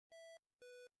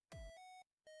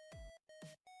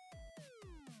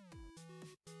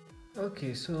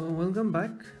Okay, so welcome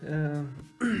back.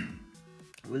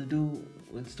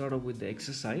 We'll start off with the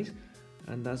exercise,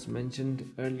 and as mentioned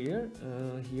earlier,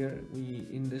 here we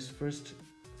in this first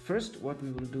what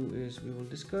we will do is we will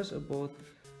discuss about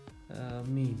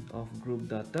mean of group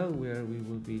data, where we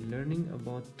will be learning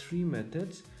about three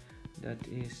methods. That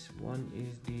is, one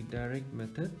is the direct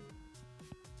method,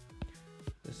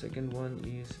 the second one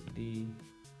is the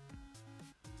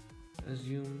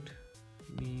assumed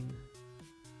mean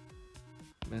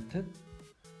method,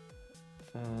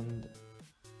 and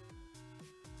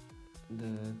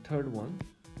the third one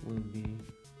will be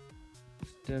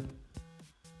step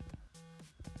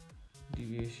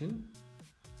deviation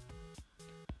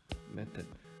method.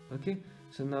 Okay,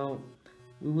 so now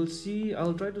we will see,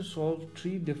 I'll try to solve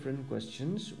three different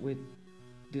questions with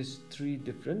these three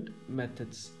different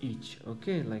methods each.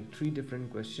 Okay, like three different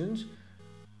questions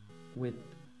with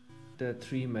the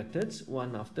three methods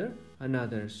one after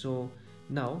another. So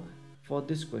now for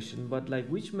this question, but like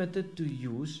which method to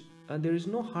use, there is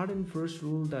no hard and first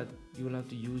rule that you will have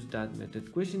to use that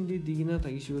method. Question di digina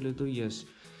tagishule to yes,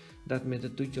 that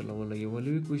method to cholawo lage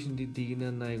wali question di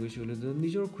digina nai gishule to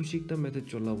nijor khushik ta method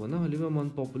cholawo na haliba man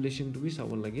population to be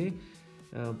sabo lage,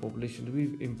 population to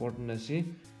be important ase,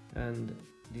 and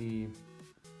the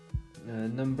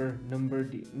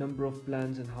number of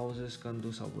plants and houses can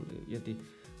do sabo yati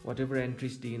whatever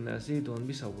entries digin ase don't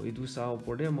be sabo idu sa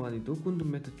porde mani to kundu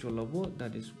method cholabo,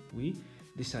 that is we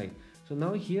decide. So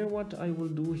now here what I will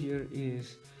do here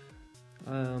is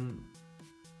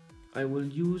I will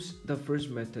use the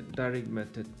first method, direct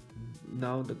method.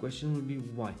 Now the question will be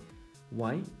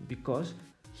why? Because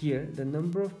here the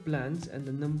number of plants and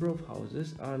the number of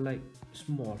houses are like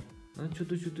small na,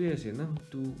 chutu ase na,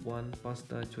 2 1 5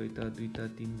 ta 6 ta 2 ta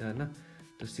 3 ta na,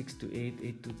 to 6 to 8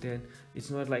 8 to 10. It's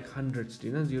not like hundreds,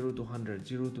 you know, 0 to 100,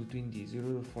 0 to 20,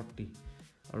 0 to 40,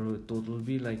 or total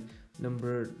be like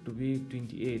number to be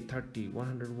 28 30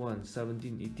 101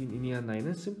 17 18 in here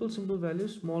 9, simple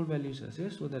values, small values as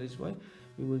yes. So that is why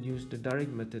we will use the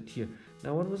direct method here.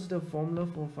 Now what was the formula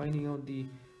for finding out the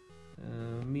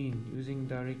mean using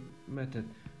direct method?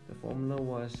 The formula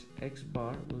was x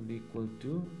bar will be equal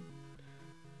to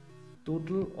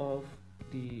total of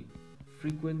the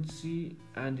frequency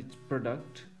and its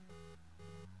product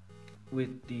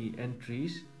with the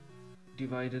entries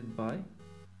divided by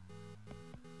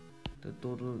the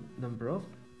total number of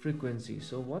frequencies.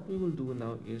 So what we will do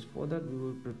now is, for that we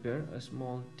will prepare a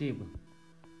small table.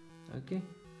 Okay,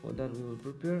 for that we will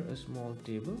prepare a small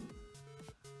table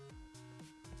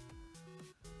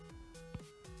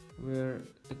where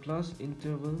the class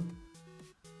interval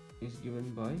is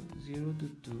given by 0 to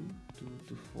 2, 2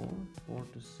 to 4, 4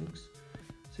 to 6,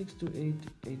 6 to 8,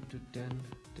 8 to 10,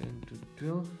 10 to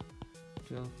 12,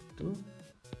 12 to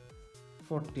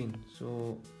 14.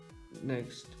 So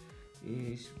next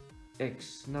is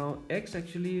x. Now x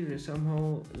actually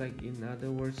somehow, like in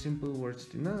other words, simple words,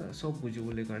 so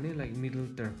like middle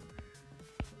term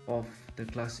of the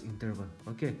class interval.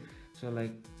 Okay, so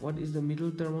like what is the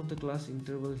middle term of the class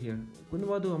interval here?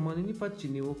 Na,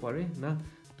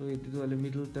 so it is a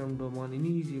middle term to one in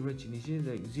easy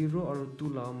like 0 or 2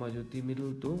 la majority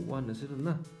middle to 1 na,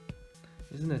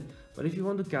 isn't it? But if you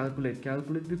want to calculate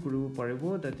the kuru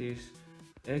parable, that is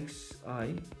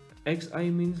xi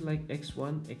means like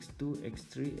x1 x2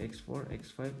 x3 x4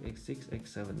 x5 x6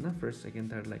 x7 na, first second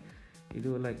third, like you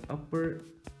do like upper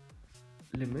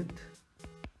limit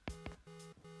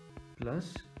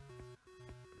plus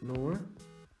lower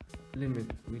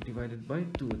limit, we divided by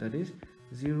 2, that is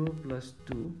 0 plus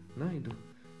 2 na,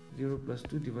 0 plus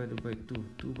 2 divided by 2,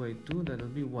 2 by 2, that will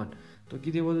be 1. So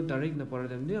direct na para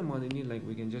them there, like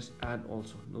we can just add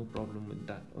also, no problem with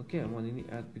that. Okay,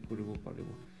 add paribo.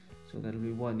 So that will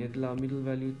be 1. Yet la middle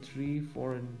value 3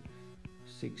 4 and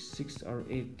 6 or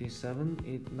 8 7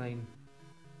 8 9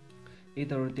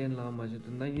 8 or 10 la majo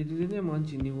to 9 yet man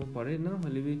chini wo pare na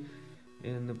halibi,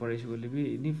 and the parish will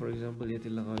be any, for example yet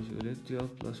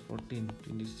 12 plus 14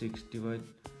 26 divided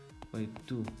by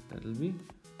 2, that will be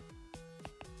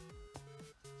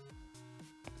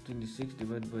 26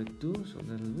 divided by 2, so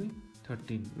that will be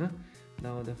 13 na.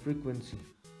 Now the frequency,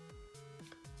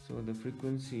 so the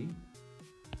frequency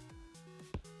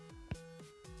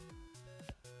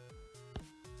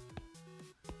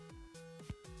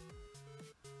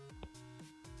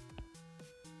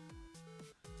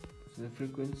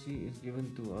is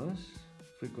given to us.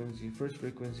 First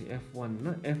frequency f1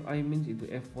 na, fi means into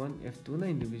f1 f2 na,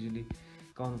 individually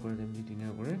count for them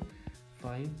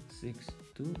 5 6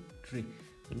 2 3.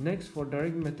 Next, for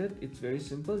direct method, it's very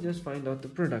simple, just find out the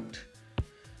product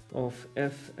of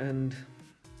f and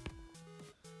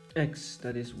x,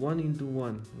 that is 1 into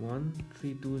 1, 1,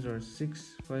 3 2s are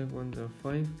 6, 5 1s are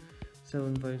 5,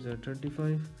 7 5s are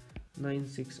 35, 9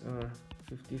 6 are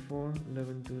 54,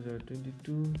 11 2s are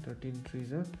 22, 13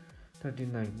 3s are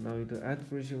 39. Now with the add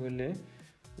ratio we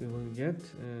will get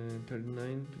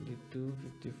 39, 22,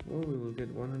 54, we will get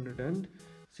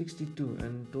 162,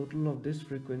 and total of this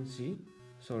frequency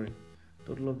will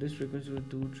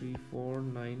 2, 3, 4,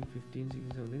 9, 15,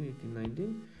 16, 17, 18,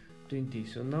 19, 20.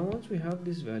 So now once we have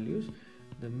these values,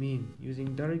 the mean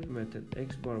using direct method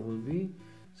x bar will be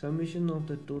summation of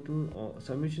the total, or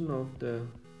summation of the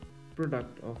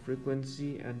product of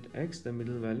frequency and x, the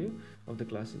middle value of the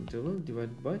class interval,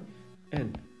 divided by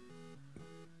n.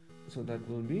 So that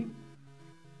will be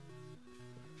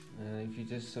if you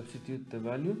just substitute the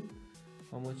value,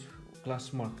 how much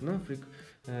class mark,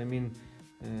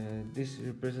 this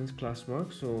represents class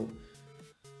mark, so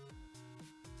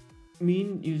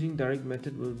mean using direct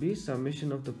method will be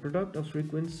summation of the product of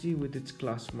frequency with its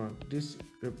class mark. This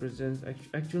represents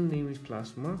actual name is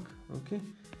class mark, okay,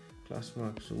 class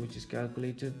mark, so which is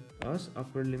calculated as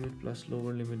upper limit plus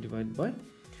lower limit divided by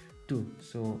 2.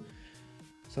 So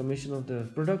summation of the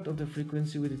product of the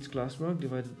frequency with its class mark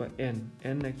divided by n.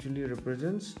 N actually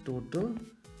represents total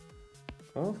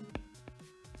of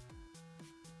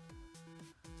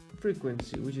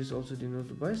frequency, which is also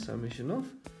denoted by summation of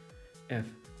f.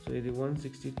 So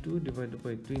 162 divided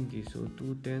by 20, so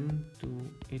 210 to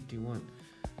 81,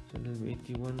 so that will be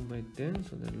 81 by 10,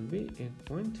 so that will be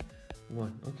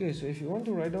 8.1. okay, so if you want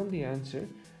to write down the answer,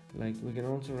 like we can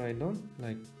also write down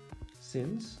like,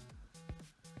 since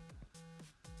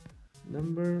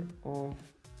number of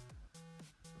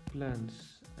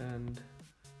plants and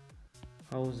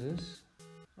houses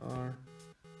are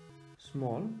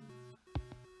small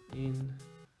in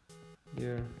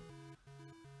their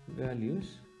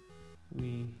values,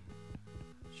 we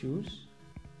choose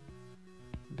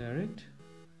direct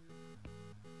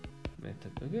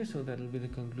method. Okay, so that will be the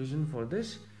conclusion for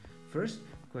this first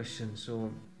question. So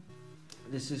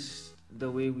this is the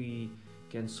way we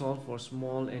can solve for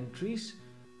small entries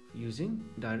using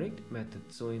direct method.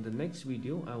 So in the next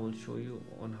video I will show you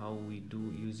on how we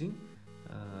do using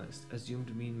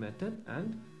assumed mean method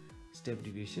and step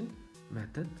deviation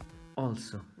method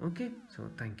also. Okay, so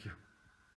thank you.